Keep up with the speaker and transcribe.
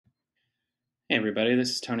Hey everybody,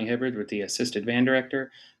 this is Tony Hibbard with the Assisted Van Director.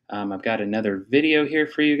 I've got another video here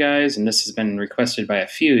for you guys, and this has been requested by a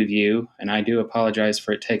few of you, and I do apologize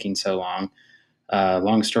for it taking so long.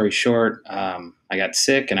 Long story short, I got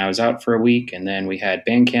sick and I was out for a week, and then we had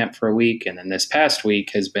band camp for a week, and then this past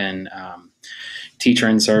week has been teacher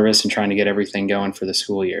in service and trying to get everything going for the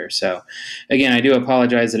school year. So again, I do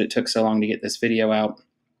apologize that it took so long to get this video out,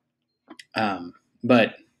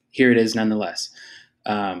 but here it is nonetheless.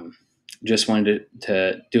 Just wanted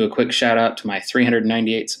to do a quick shout out to my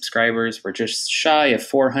 398 subscribers. We're just shy of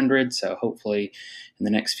 400, so hopefully in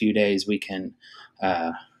the next few days we can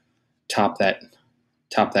top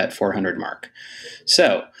that 400 mark.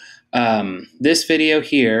 So this video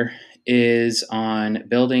here is on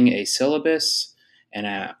building a syllabus, and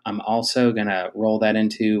I'm also going to roll that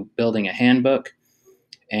into building a handbook.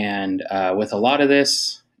 And with a lot of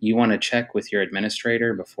this, you want to check with your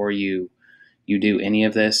administrator before you do any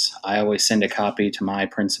of this. I always send a copy to my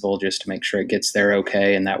principal just to make sure it gets there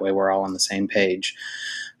okay, and that way we're all on the same page.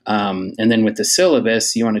 And then with the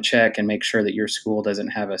syllabus, you want to check and make sure that your school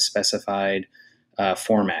doesn't have a specified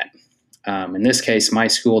format. In this case, my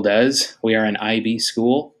school does. We are an IB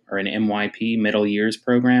school, or an MYP, middle years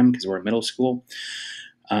program, because we're a middle school.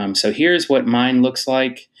 So here's what mine looks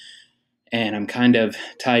like, and I'm kind of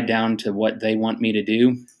tied down to what they want me to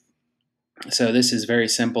do. So this is very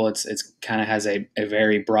simple. It's kind of has a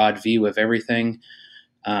very broad view of everything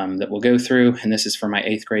that we'll go through. And this is for my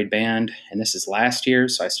 8th grade band. And this is last year,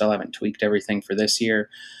 so I still haven't tweaked everything for this year.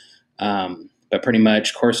 But pretty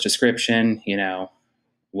much course description,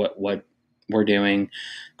 what we're doing,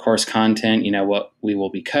 course content, what we will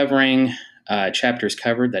be covering, chapters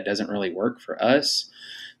covered. That doesn't really work for us.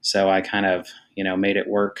 So I kind of, made it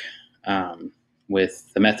work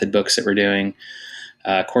with the method books that we're doing.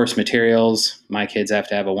 Course materials, my kids have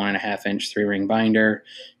to have a 1.5-inch 3-ring binder,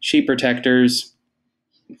 sheet protectors,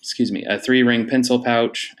 a 3-ring pencil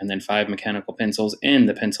pouch, and then 5 mechanical pencils in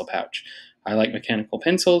the pencil pouch. I like mechanical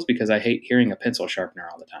pencils because I hate hearing a pencil sharpener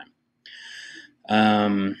all the time.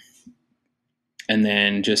 And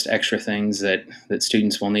then just extra things that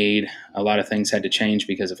students will need. A lot of things had to change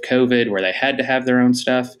because of COVID, where they had to have their own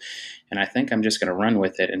stuff. And I think I'm just going to run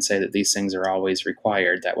with it and say that these things are always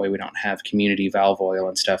required. That way we don't have community valve oil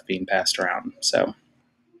and stuff being passed around. So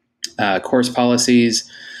course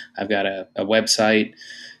policies, I've got a website.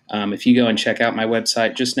 If you go and check out my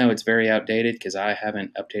website, just know it's very outdated because I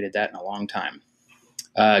haven't updated that in a long time.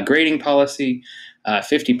 Grading policy,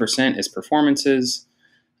 50% is performances,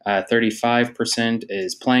 35%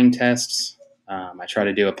 is playing tests. I try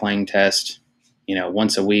to do a playing test,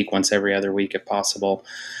 once a week, once every other week if possible.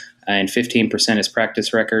 And 15% is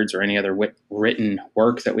practice records or any other written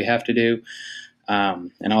work that we have to do.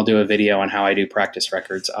 And I'll do a video on how I do practice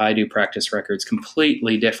records. I do practice records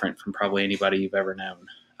completely different from probably anybody you've ever known.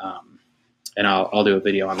 And I'll do a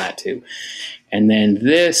video on that too. And then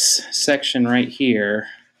this section right here,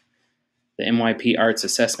 the MYP Arts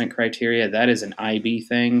Assessment Criteria, that is an IB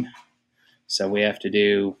thing. So we have to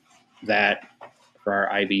do that for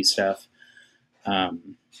our IB stuff.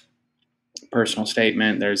 Personal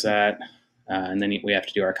statement, there's that, and then we have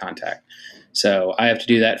to do our contact. So I have to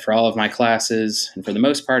do that for all of my classes, and for the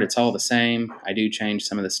most part, it's all the same. I do change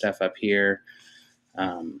some of the stuff up here,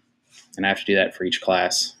 and I have to do that for each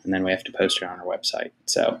class, and then we have to post it on our website.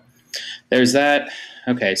 So there's that.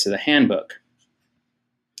 Okay, so the handbook.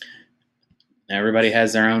 Now, everybody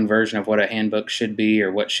has their own version of what a handbook should be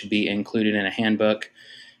or what should be included in a handbook.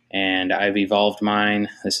 And I've evolved mine.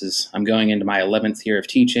 I'm going into my 11th year of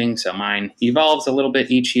teaching, so mine evolves a little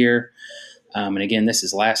bit each year. And again, this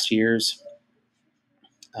is last year's.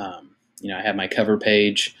 I have my cover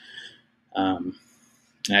page. And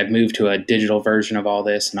I've moved to a digital version of all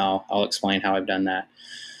this, and I'll explain how I've done that.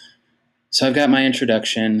 So I've got my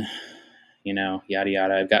introduction, yada,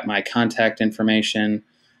 yada. I've got my contact information.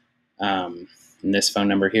 And this phone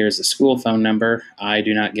number here is the school phone number. I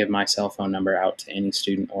do not give my cell phone number out to any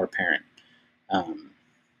student or parent.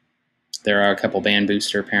 There are a couple band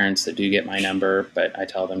booster parents that do get my number, but I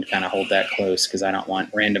tell them to kind of hold that close because I don't want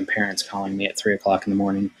random parents calling me at 3 o'clock in the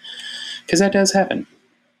morning, because that does happen.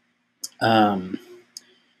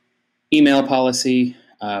 Email policy.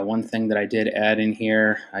 One thing that I did add in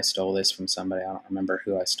here, I stole this from somebody. I don't remember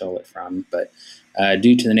who I stole it from, but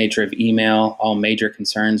due to the nature of email, all major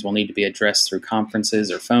concerns will need to be addressed through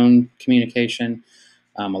conferences or phone communication.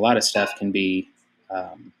 A lot of stuff can be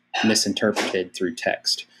misinterpreted through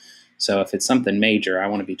text. So if it's something major, I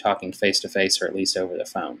want to be talking face-to-face or at least over the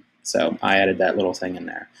phone. So I added that little thing in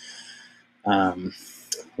there. A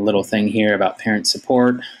little thing here about parent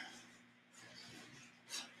support.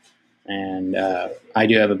 And I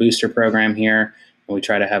do have a booster program here. And we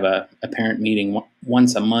try to have a parent meeting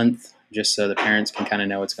once a month, just so the parents can kind of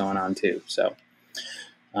know what's going on too. So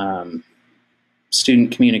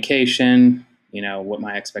student communication, what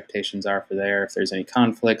my expectations are for there. If there's any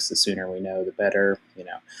conflicts, the sooner we know, the better.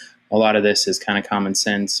 A lot of this is kind of common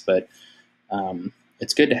sense, but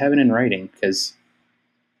it's good to have it in writing because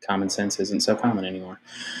common sense isn't so common anymore.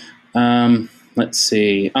 Let's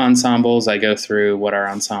see, ensembles. I go through what our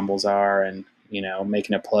ensembles are and,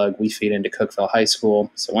 making a plug. We feed into Cookeville High School.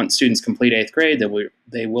 So once students complete 8th grade,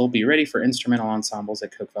 they will be ready for instrumental ensembles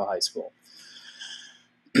at Cookeville High School.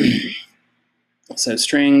 So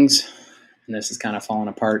strings, and this has kind of fallen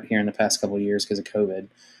apart here in the past couple of years because of COVID.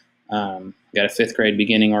 Got a 5th grade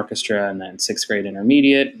beginning orchestra, and then 6th grade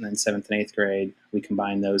intermediate, and then 7th and 8th grade. We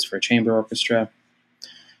combine those for a chamber orchestra.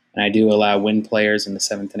 And I do allow wind players in the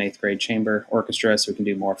 7th and 8th grade chamber orchestra, so we can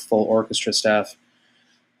do more full orchestra stuff.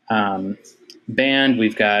 Band,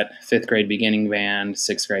 we've got 5th grade beginning band,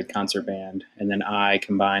 6th grade concert band, and then I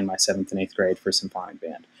combine my 7th and 8th grade for symphonic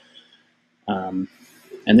band.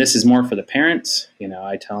 And this is more for the parents.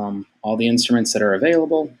 I tell them all the instruments that are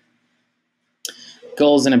available.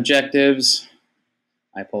 Goals and objectives,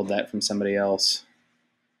 I pulled that from somebody else.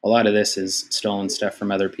 A lot of this is stolen stuff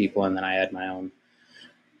from other people, and then I add my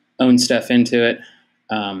own stuff into it.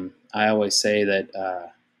 I always say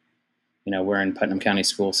that, we're in Putnam County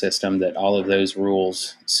school system, that all of those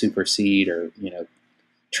rules supersede or,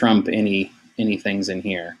 trump any things in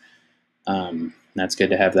here. That's good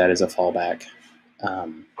to have that as a fallback.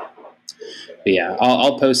 But yeah,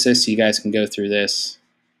 I'll post this so you guys can go through this,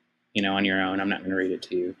 on your own. I'm not going to read it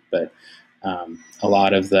to you, but a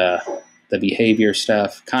lot of the behavior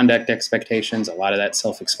stuff, conduct expectations, a lot of that's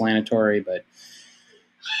self-explanatory, but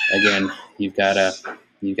again, you've got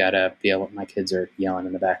to be able. My kids are yelling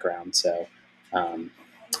in the background, so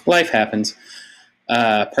life happens.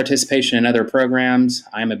 Participation in other programs.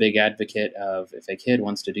 I'm a big advocate of, if a kid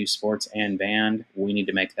wants to do sports and band, we need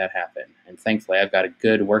to make that happen. And thankfully, I've got a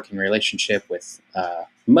good working relationship with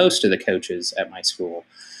most of the coaches at my school.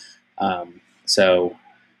 So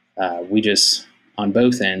we just, on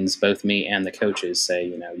both ends, both me and the coaches, say,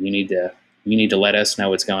 you need to let us know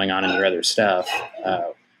what's going on in your other stuff.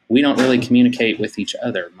 We don't really communicate with each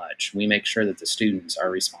other much. We make sure that the students are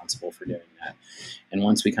responsible for doing that. And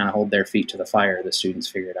once we kind of hold their feet to the fire, the students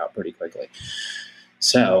figure it out pretty quickly.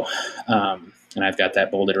 So, and I've got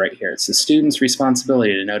that bolded right here. It's the student's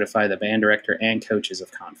responsibility to notify the band director and coaches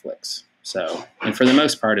of conflicts. So, and for the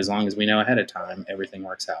most part, as long as we know ahead of time, everything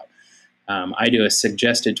works out. I do a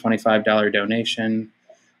suggested $25 donation.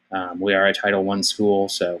 We are a Title I school,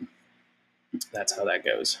 so that's how that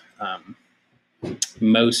goes.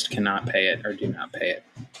 Most cannot pay it or do not pay it.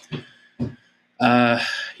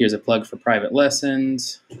 Here's a plug for private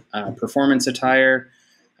lessons. Performance attire.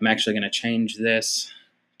 I'm actually going to change this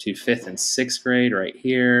to 5th and 6th grade right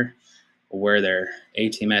here. We'll wear their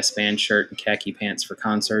ATMS band shirt and khaki pants for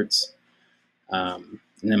concerts. And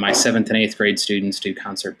then my 7th and 8th grade students do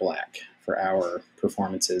concert black for our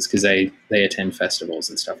performances because they attend festivals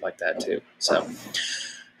and stuff like that too. So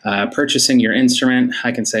purchasing your instrument,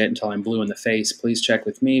 I can say it until I'm blue in the face. Please check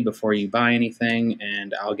with me before you buy anything,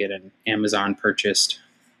 and I'll get an Amazon purchased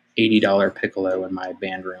 $80 piccolo in my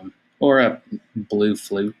band room, or a blue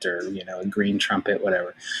flute, or a green trumpet,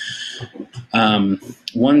 whatever.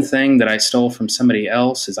 One thing that I stole from somebody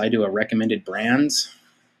else is I do a recommended brands.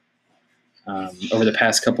 Over the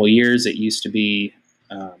past couple of years, it used to be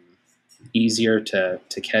easier to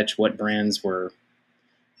catch what brands were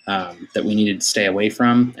that we needed to stay away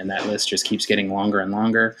from, and that list just keeps getting longer and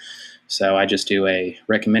longer. So I just do a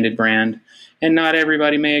recommended brand, and not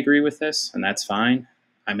everybody may agree with this, and that's fine.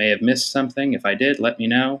 I may have missed something. If I did, let me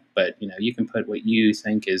know, but you can put what you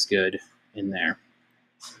think is good in there.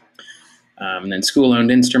 And then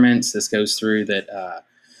school-owned instruments, this goes through that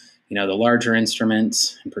the larger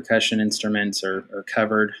instruments and percussion instruments are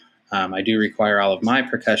covered. I do require all of my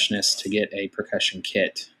percussionists to get a percussion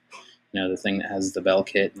kit, the thing that has the bell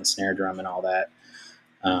kit and the snare drum and all that,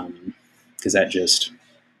 because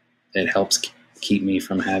it helps keep me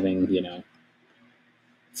from having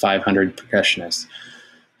 500 percussionists.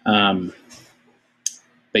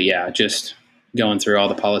 But yeah, just going through all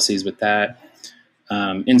the policies with that.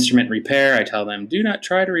 Instrument repair, I tell them, do not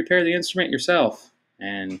try to repair the instrument yourself.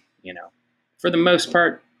 And, for the most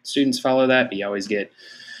part, students follow that, but you always get,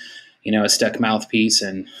 a stuck mouthpiece,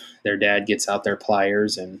 and their dad gets out their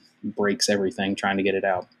pliers and breaks everything trying to get it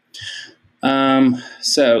out.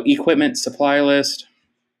 So equipment supply list.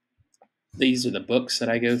 These are the books that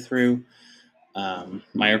I go through.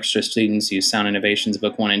 My orchestra students use Sound Innovations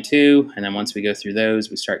Book 1 and 2, and then once we go through those,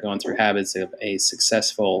 we start going through habits of a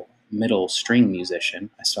successful middle string musician.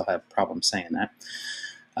 I still have problems saying that.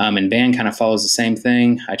 And band kind of follows the same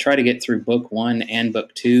thing. I try to get through Book 1 and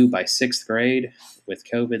Book 2 by 6th grade. With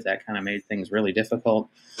COVID, that kind of made things really difficult.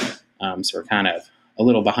 So we're kind of a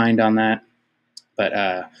little behind on that.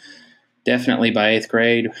 But definitely by 8th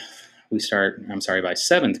grade, by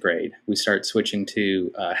 7th grade, we start switching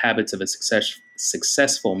to Habits of a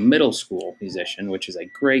Successful Middle School Musician, which is a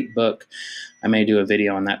great book. I may do a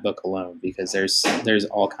video on that book alone because there's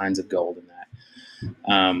all kinds of gold in that.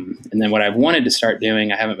 And then what I've wanted to start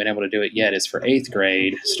doing, I haven't been able to do it yet, is for 8th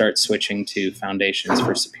grade, start switching to Foundations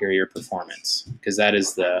for Superior Performance, because that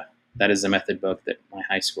is the method book that my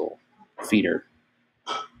high school feeder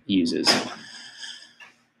uses.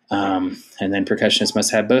 And then percussionists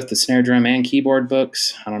must have both the snare drum and keyboard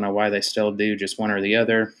books. I don't know why they still do just one or the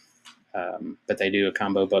other, but they do a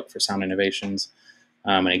combo book for Sound Innovations.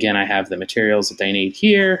 And again, I have the materials that they need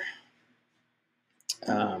here.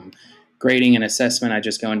 Grading and assessment, I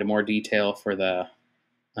just go into more detail for the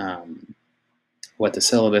what the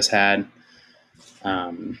syllabus had.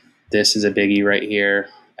 This is a biggie right here.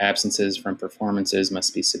 Absences from performances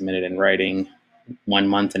must be submitted in writing 1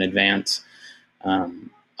 month in advance.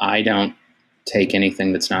 I don't take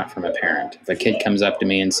anything that's not from a parent. If a kid comes up to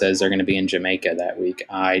me and says they're going to be in Jamaica that week,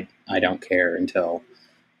 I don't care until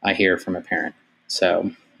I hear from a parent.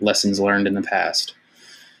 So lessons learned in the past.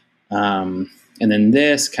 And then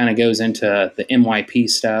this kind of goes into the MYP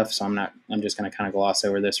stuff. So I'm just going to kind of gloss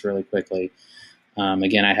over this really quickly.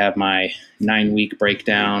 Again, I have my 9-week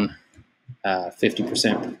breakdown,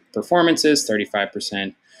 50% performances,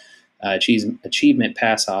 35% achievement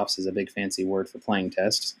pass-offs is a big fancy word for playing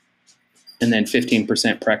tests, and then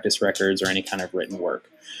 15% practice records or any kind of written work.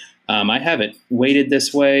 I have it weighted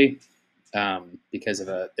this way because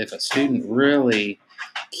if a student really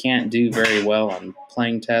can't do very well on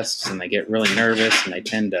playing tests and they get really nervous and they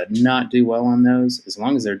tend to not do well on those, as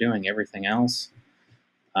long as they're doing everything else,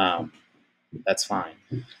 that's fine.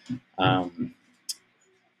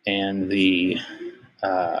 And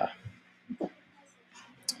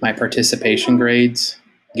my participation grades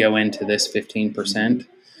go into this 15%.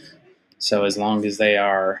 So as long as they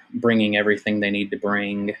are bringing everything they need to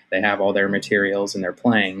bring, they have all their materials and they're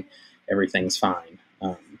playing, everything's fine.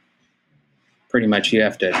 Pretty much you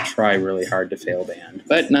have to try really hard to fail band.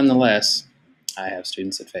 But nonetheless, I have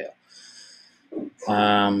students that fail.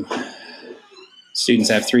 Students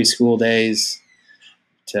have 3 school days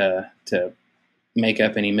to make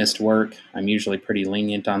up any missed work. I'm usually pretty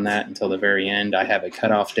lenient on that until the very end. I have a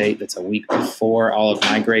cutoff date that's a week before all of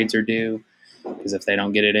my grades are due, because if they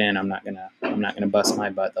don't get it in, I'm not gonna bust my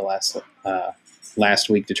butt the last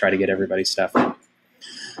week to try to get everybody's stuff in.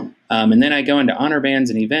 And then I go into honor bands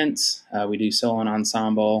and events. We do solo and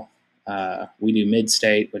ensemble. We do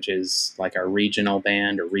mid-state, which is like our regional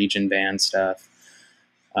band or region band stuff.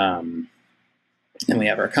 Then we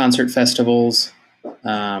have our concert festivals.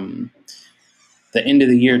 The end of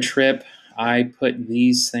the year trip, I put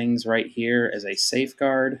these things right here as a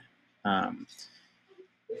safeguard.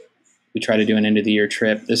 We try to do an end of the year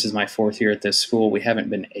trip. This is my 4th year at this school. We haven't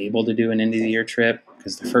been able to do an end of the year trip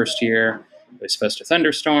because the first year it was supposed to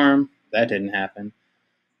thunderstorm. That didn't happen.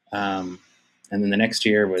 And then the next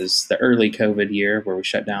year was the early COVID year where we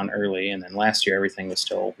shut down early. And then last year everything was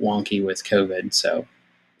still wonky with COVID. So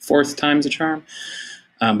 4th time's a charm.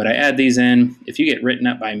 But I add these in. If you get written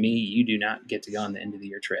up by me, you do not get to go on the end of the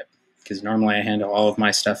year trip, because normally I handle all of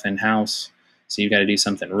my stuff in-house. So you've got to do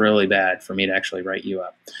something really bad for me to actually write you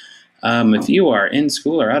up. If you are in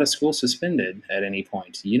school or out of school suspended at any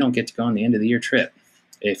point, you don't get to go on the end of the year trip.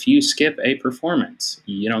 If you skip a performance,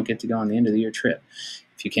 you don't get to go on the end of the year trip.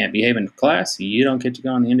 If you can't behave in class, you don't get to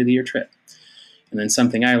go on the end of the year trip. And then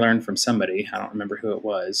something I learned from somebody, I don't remember who it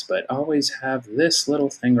was, but always have this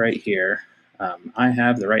little thing right here. I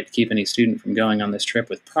have the right to keep any student from going on this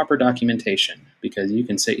trip with proper documentation, because you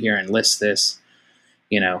can sit here and list this,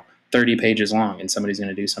 30 pages long, and somebody's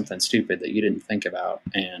going to do something stupid that you didn't think about.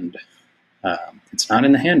 And it's not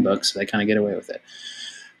in the handbook, so they kind of get away with it.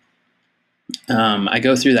 I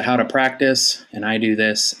go through the how to practice, and I do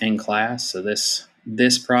this in class. So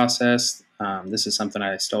this process, this is something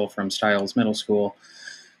I stole from Stiles Middle School.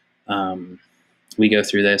 We go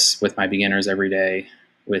through this with my beginners every day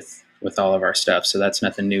with all of our stuff. So that's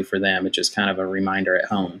nothing new for them. It's just kind of a reminder at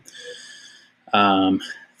home.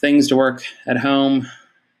 Things to work at home,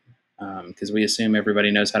 because we assume everybody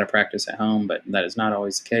knows how to practice at home, but that is not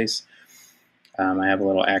always the case. I have a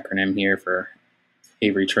little acronym here for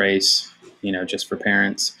Avery Trace, just for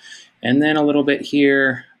parents. And then a little bit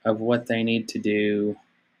here of what they need to do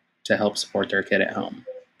to help support their kid at home.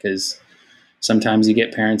 Because sometimes you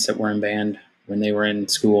get parents that were in band when they were in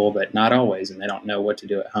school, but not always, and they don't know what to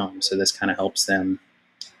do at home. So this kind of helps them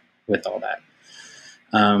with all that.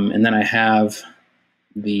 And then I have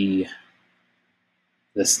the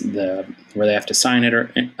where they have to sign it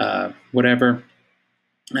or whatever.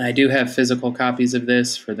 And I do have physical copies of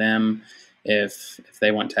this for them if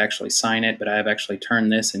they want to actually sign it, but I have actually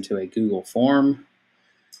turned this into a Google form.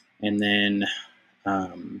 And then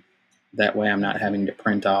that way I'm not having to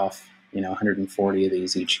print off, 140 of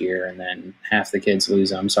these each year, and then half the kids lose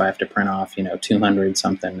them. So I have to print off, 200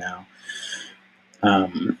 something now.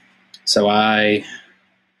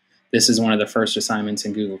 This is one of the first assignments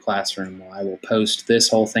in Google Classroom where I will post this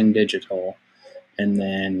whole thing digital, and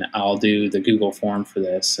then I'll do the Google form for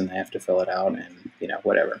this, and they have to fill it out and,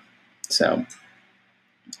 whatever. So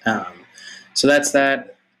that's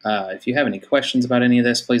that. If you have any questions about any of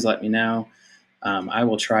this, please let me know. I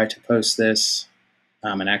will try to post this,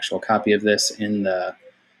 an actual copy of this in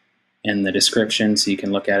the description so you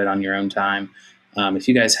can look at it on your own time. If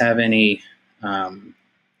you guys have any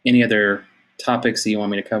other topics that you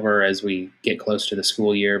want me to cover as we get close to the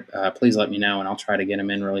school year, please let me know, and I'll try to get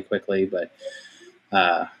them in really quickly. But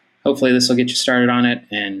hopefully this will get you started on it.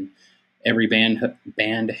 And every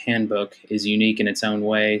band handbook is unique in its own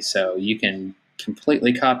way, so you can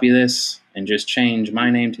completely copy this and just change my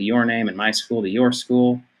name to your name and my school to your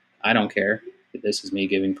school. I don't care. This is me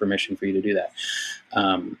giving permission for you to do that.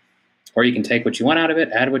 Or you can take what you want out of it,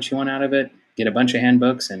 add what you want out of it, get a bunch of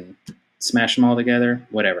handbooks and smash them all together,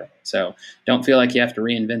 whatever. So don't feel like you have to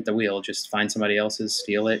reinvent the wheel. Just find somebody else's,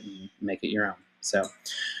 steal it, and make it your own. So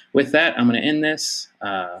with that, I'm going to end this.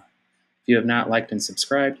 If you have not liked and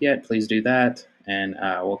subscribed yet, please do that, and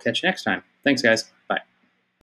we'll catch you next time. Thanks, guys.